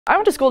I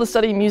went to school to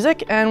study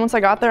music, and once I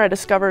got there I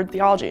discovered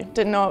theology.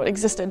 Didn't know it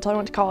existed until I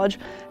went to college,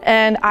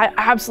 and I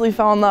absolutely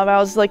fell in love. I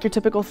was like your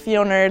typical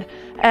theo nerd,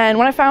 and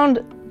when I found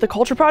the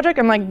Culture Project,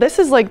 I'm like, this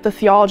is like the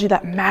theology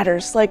that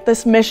matters. Like,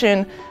 this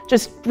mission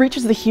just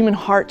reaches the human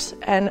heart,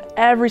 and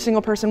every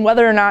single person,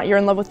 whether or not you're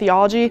in love with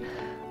theology,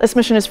 this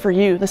mission is for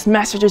you, this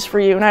message is for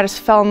you, and I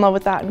just fell in love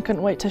with that and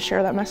couldn't wait to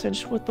share that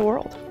message with the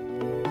world.